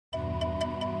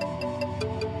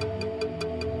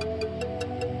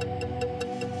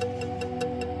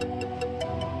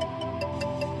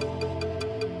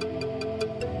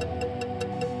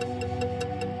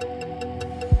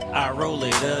I roll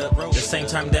it up the same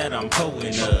time that I'm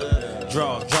pulling up.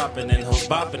 Draws dropping and hoes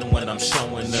bopping when I'm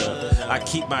showing up. I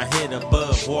keep my head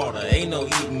above water, ain't no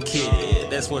eating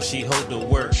kid. That's where she hold the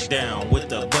work down with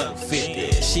the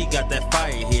 $150. She got that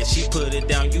fire here, she put it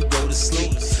down, you go to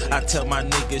sleep. I tell my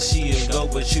nigga she'll go,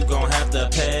 but you gon' have to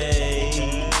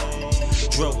pay.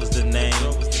 Dro is the name.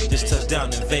 Just touched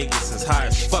down in Vegas, it's high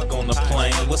as fuck on the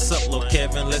plane. What's up, Lil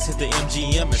Kevin? Let's hit the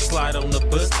MGM and slide on the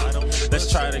bus. Let's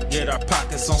try to get our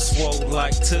pockets on swole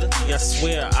like Tookie. I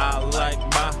swear I like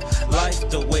my life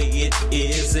the way it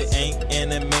is. It ain't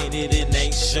animated, it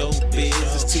ain't showbiz.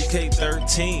 It's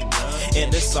 2K13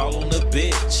 and it's all on the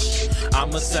bitch.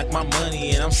 I'ma stack my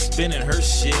money and I'm spending her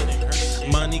shit.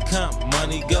 Money come,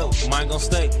 money go. Mine gon'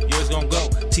 stay, yours gon' go.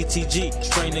 TTG,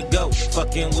 straight to go.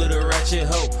 Fucking with a ratchet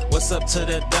hoe. What's up to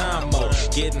that Domo?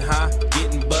 Getting high,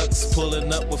 getting bucks.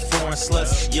 Pulling up with foreign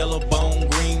sluts. Yellow bone,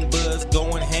 green buzz.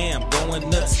 Going ham, going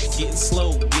nuts. Getting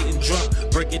slow, getting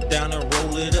drunk. Break it down and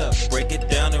roll it up. Break it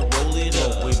down and roll it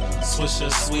up.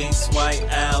 Swisher, sweets, white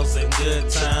owls, and good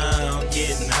time.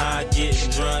 Getting high, getting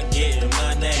drunk, getting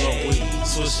money.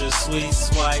 Swisher,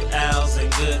 sweets, white owls,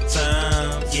 and good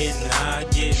time. Getting high,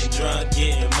 getting drunk,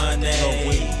 getting money.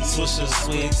 Swisher,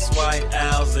 sweets, white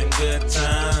owls, and good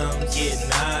time.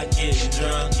 Getting high, getting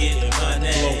drunk, getting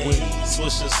money.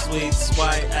 Swisher, sweets,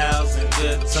 white owls, and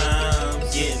good time.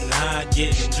 Getting high,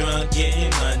 getting drunk, getting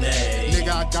money.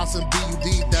 Nigga, I got some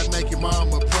BUD that make your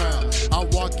mama proud. I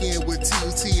walk in with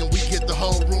TUT and we get the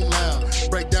whole room loud.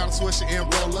 Break down the swisher and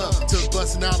roll up till it's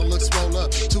busting out and look swole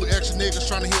up. Two extra niggas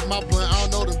trying to hit my blunt. I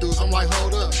don't know them dudes. I'm like,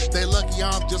 hold up. They lucky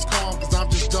I'm just calm cause I'm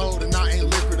just dold and I ain't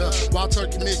liquored up. Wild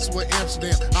turkey mixed with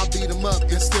Amsterdam. I beat them up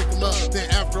and stick them up. Then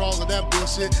after all of that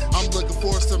bullshit, I'm looking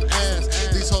for some ass.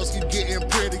 These hoes keep getting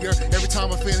prettier every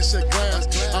time I finish a glass.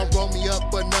 I roll me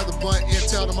up another blunt and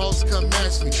tell them hoes to come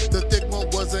match me. The thick one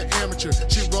was an amateur.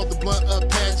 She rolled the blunt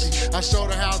Apache. I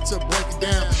showed her how to break it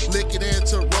down, lick it in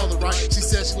to roll it right. She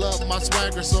said she loved my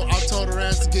swagger, so I told her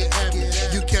ass to get at me.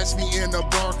 You catch me in a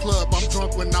bar club, I'm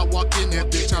drunk when I walk in that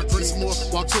bitch. I drink some more,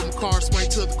 walk to my car, swing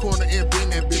to the corner and bring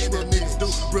that bitch. Real niggas do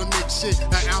real nigga shit.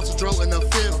 An ounce of dro and a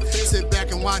fifth. Sit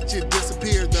back and watch it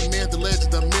disappear. The man, the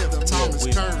legend, the myth. Thomas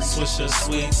Curry. Swisher,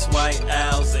 sweets, white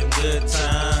owls, and good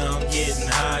time. Getting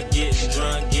high, getting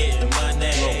drunk, getting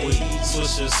money.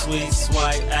 Swisher, sweets,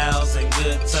 white owls, and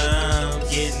good time.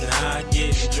 Getting high,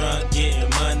 getting drunk, getting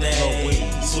money.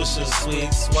 Swisher,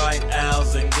 sweets, white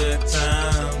owls, and good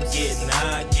time. Getting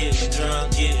high, getting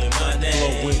drunk, getting money.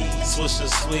 Swisher,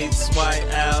 sweets, white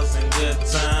owls, and good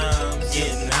time.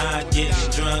 Getting high,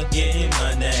 getting drunk, getting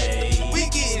money. We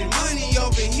getting money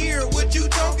over here, what you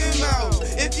talking about?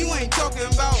 If you ain't talking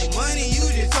about money, you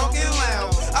just talking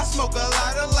loud. I smoke a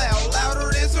lot of loud,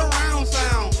 louder than surround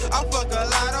sound. I fuck a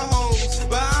lot of hoes,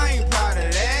 but I ain't proud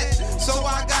of that. So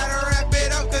I gotta wrap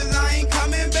it up cause I ain't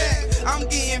coming back. I'm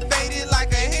getting faded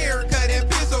like a haircut and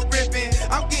pencil gripping.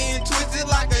 I'm getting twisted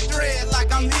like a dread,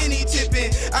 like I'm Henny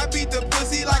tipping. I beat the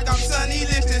pussy like I'm Sonny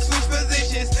Liston, switch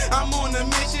positions. I'm on a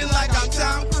mission like I'm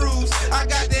Tom Cruise. I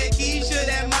got that Keisha,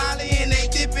 that Molly, and they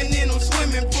dipping in them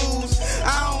swimming pools.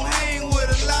 I don't hang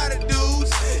with a lot of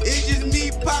dudes. It's just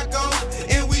me, Paco,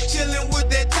 and we chillin' with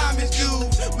that Thomas dude.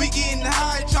 We getting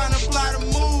high, trying to fly the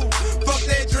move. Fuck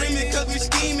that dreaming, cause we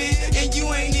scheming, and you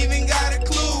ain't even got a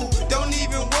clue. Don't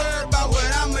even worry about what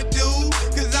I'ma do,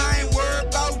 cause I ain't worried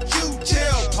about you.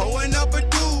 Chill, pulling up a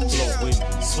dude.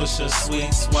 Swisher,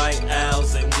 sweets, white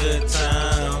owls, and good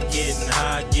time. Getting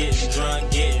high, getting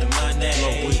drunk, getting money.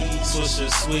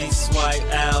 Swisher, sweets, white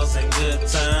owls, and good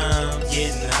time.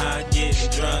 Getting high,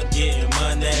 getting drunk, getting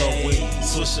money.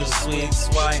 Swisher, sweets,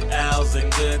 white owls,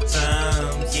 and good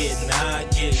time. Getting high,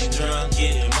 getting drunk,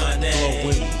 getting money.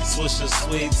 Swisher,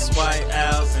 sweets, white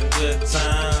owls, and good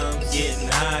time. Getting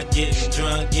high, getting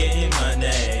drunk, getting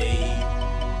money.